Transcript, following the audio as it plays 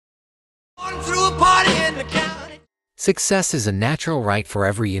threw a party in the county. Success is a natural right for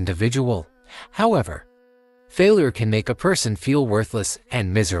every individual. However, failure can make a person feel worthless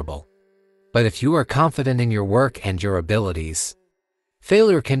and miserable. But if you are confident in your work and your abilities,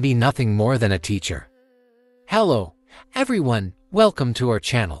 failure can be nothing more than a teacher. Hello, everyone, welcome to our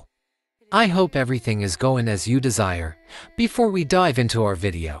channel. I hope everything is going as you desire. Before we dive into our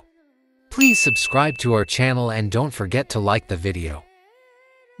video, please subscribe to our channel and don't forget to like the video.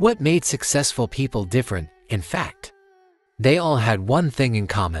 What made successful people different? In fact, they all had one thing in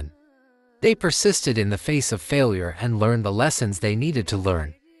common. They persisted in the face of failure and learned the lessons they needed to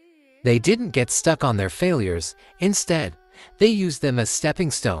learn. They didn't get stuck on their failures. Instead, they used them as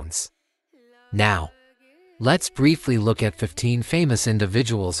stepping stones. Now, let's briefly look at 15 famous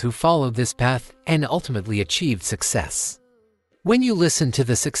individuals who followed this path and ultimately achieved success. When you listen to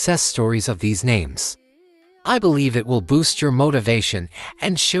the success stories of these names, I believe it will boost your motivation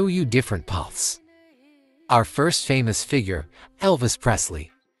and show you different paths. Our first famous figure, Elvis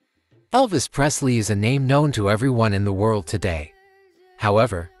Presley. Elvis Presley is a name known to everyone in the world today.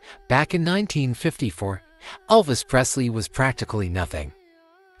 However, back in 1954, Elvis Presley was practically nothing.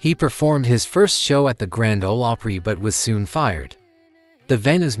 He performed his first show at the Grand Ole Opry but was soon fired. The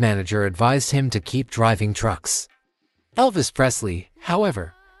venue's manager advised him to keep driving trucks. Elvis Presley,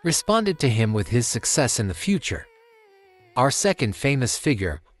 however, responded to him with his success in the future. Our second famous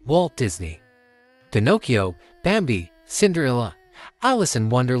figure, Walt Disney. Pinocchio, Bambi, Cinderella, Alice in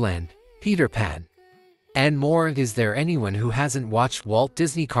Wonderland, Peter Pan, and more. Is there anyone who hasn't watched Walt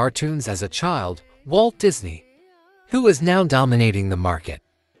Disney cartoons as a child? Walt Disney, who is now dominating the market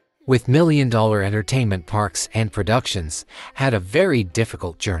with million-dollar entertainment parks and productions, had a very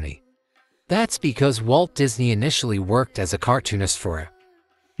difficult journey. That's because Walt Disney initially worked as a cartoonist for a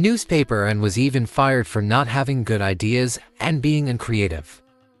newspaper and was even fired for not having good ideas and being uncreative.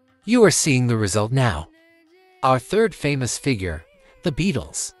 You are seeing the result now. Our third famous figure, the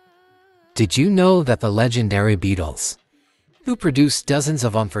Beatles. Did you know that the legendary Beatles, who produced dozens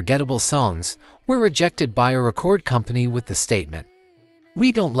of unforgettable songs, were rejected by a record company with the statement,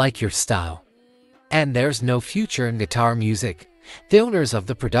 "We don't like your style, and there's no future in guitar music"? The owners of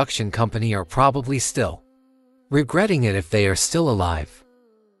the production company are probably still regretting it if they are still alive.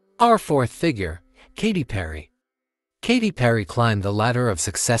 Our fourth figure, Katy Perry. Katy Perry climbed the ladder of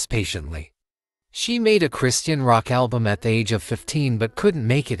success patiently. She made a Christian rock album at the age of 15 but couldn't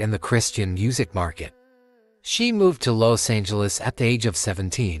make it in the Christian music market. She moved to Los Angeles at the age of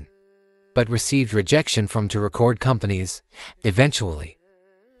 17, but received rejection from two record companies. Eventually,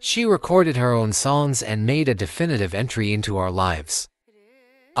 she recorded her own songs and made a definitive entry into our lives.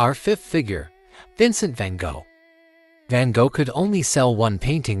 Our fifth figure, Vincent van Gogh. Van Gogh could only sell one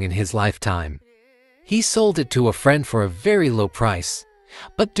painting in his lifetime. He sold it to a friend for a very low price,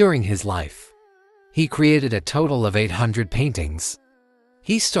 but during his life, he created a total of 800 paintings.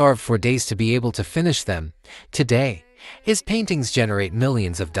 He starved for days to be able to finish them. Today, his paintings generate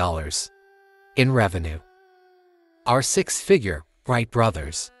millions of dollars in revenue. Our sixth figure, Wright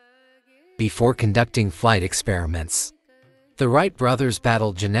brothers. Before conducting flight experiments, the Wright brothers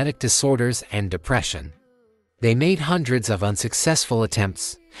battled genetic disorders and depression. They made hundreds of unsuccessful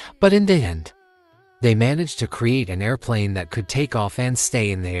attempts, but in the end, they managed to create an airplane that could take off and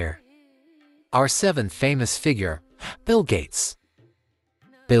stay in the air. Our seventh famous figure, Bill Gates.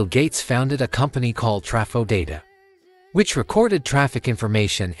 Bill Gates founded a company called Trafodata, which recorded traffic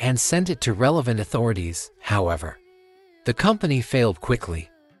information and sent it to relevant authorities. However, the company failed quickly.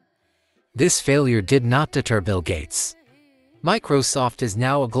 This failure did not deter Bill Gates. Microsoft is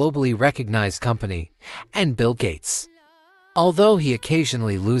now a globally recognized company, and Bill Gates, although he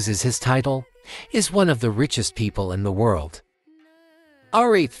occasionally loses his title, is one of the richest people in the world.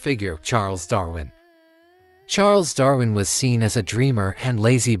 Our eighth figure, Charles Darwin. Charles Darwin was seen as a dreamer and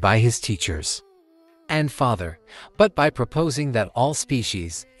lazy by his teachers and father, but by proposing that all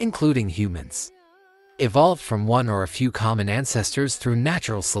species, including humans, evolved from one or a few common ancestors through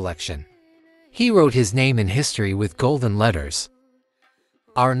natural selection, he wrote his name in history with golden letters.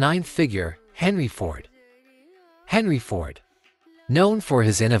 Our ninth figure, Henry Ford. Henry Ford, known for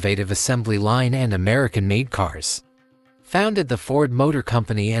his innovative assembly line and American-made cars, founded the Ford Motor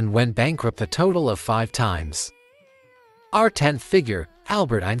Company and went bankrupt a total of 5 times. Our 10th figure,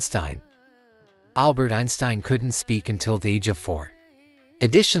 Albert Einstein. Albert Einstein couldn't speak until the age of 4.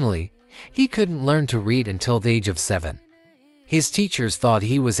 Additionally, he couldn't learn to read until the age of 7. His teachers thought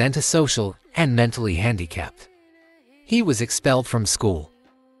he was antisocial and mentally handicapped. He was expelled from school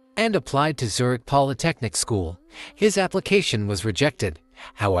and applied to Zurich Polytechnic School. His application was rejected,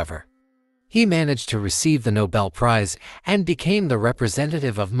 however. He managed to receive the Nobel Prize and became the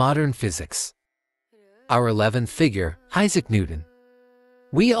representative of modern physics. Our 11th figure, Isaac Newton.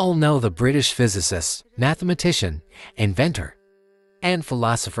 We all know the British physicist, mathematician, inventor, and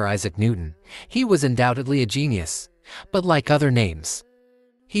philosopher Isaac Newton. He was undoubtedly a genius, but like other names,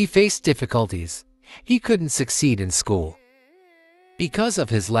 he faced difficulties. He couldn't succeed in school. Because of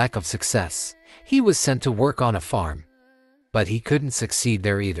his lack of success, he was sent to work on a farm. But he couldn't succeed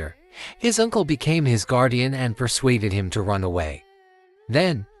there either. His uncle became his guardian and persuaded him to run away.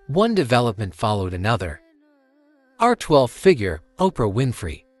 Then, one development followed another. Our 12th figure, Oprah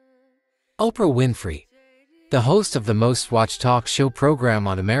Winfrey. Oprah Winfrey, the host of the most-watched talk show program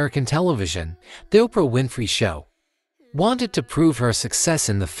on American television, The Oprah Winfrey Show, wanted to prove her success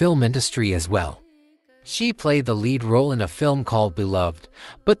in the film industry as well. She played the lead role in a film called Beloved,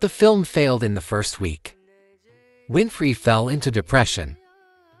 but the film failed in the first week. Winfrey fell into depression.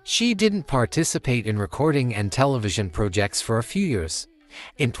 She didn't participate in recording and television projects for a few years.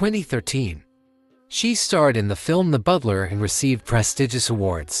 In 2013, she starred in the film The Butler and received prestigious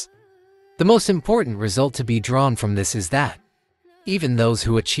awards. The most important result to be drawn from this is that even those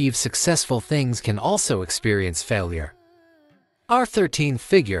who achieve successful things can also experience failure. Our 13th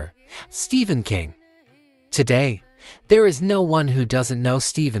figure, Stephen King. Today, there is no one who doesn't know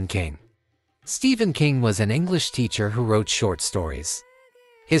Stephen King. Stephen King was an English teacher who wrote short stories.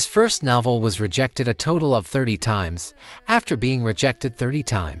 His first novel was rejected a total of 30 times. After being rejected 30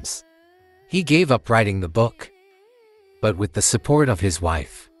 times, he gave up writing the book. But with the support of his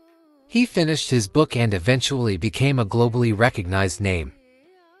wife, he finished his book and eventually became a globally recognized name.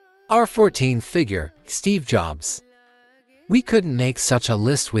 Our 14th figure, Steve Jobs. We couldn't make such a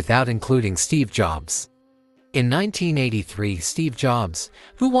list without including Steve Jobs. In 1983, Steve Jobs,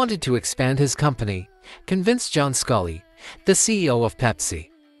 who wanted to expand his company, convinced John Sculley, the CEO of Pepsi,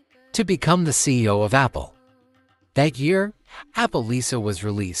 to become the CEO of Apple. That year, Apple Lisa was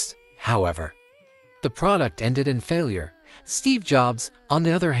released. However, the product ended in failure. Steve Jobs, on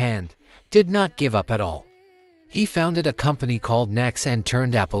the other hand, did not give up at all. He founded a company called Nex and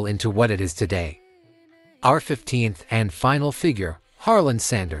turned Apple into what it is today. Our 15th and final figure, Harlan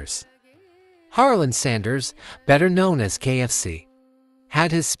Sanders. Harlan Sanders, better known as KFC,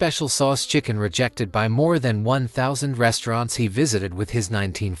 had his special sauce chicken rejected by more than 1,000 restaurants he visited with his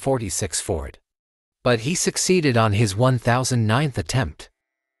 1946 Ford. But he succeeded on his 1,009th attempt.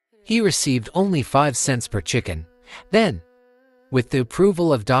 He received only 5 cents per chicken. Then, with the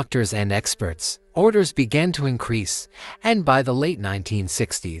approval of doctors and experts, orders began to increase, and by the late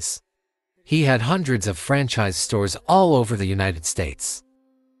 1960s, he had hundreds of franchise stores all over the United States.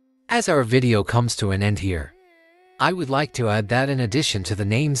 As our video comes to an end here, I would like to add that in addition to the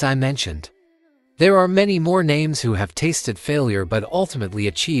names I mentioned, there are many more names who have tasted failure but ultimately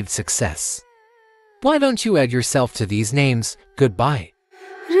achieved success. Why don't you add yourself to these names? Goodbye.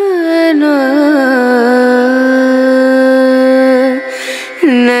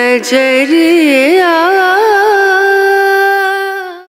 नजरिए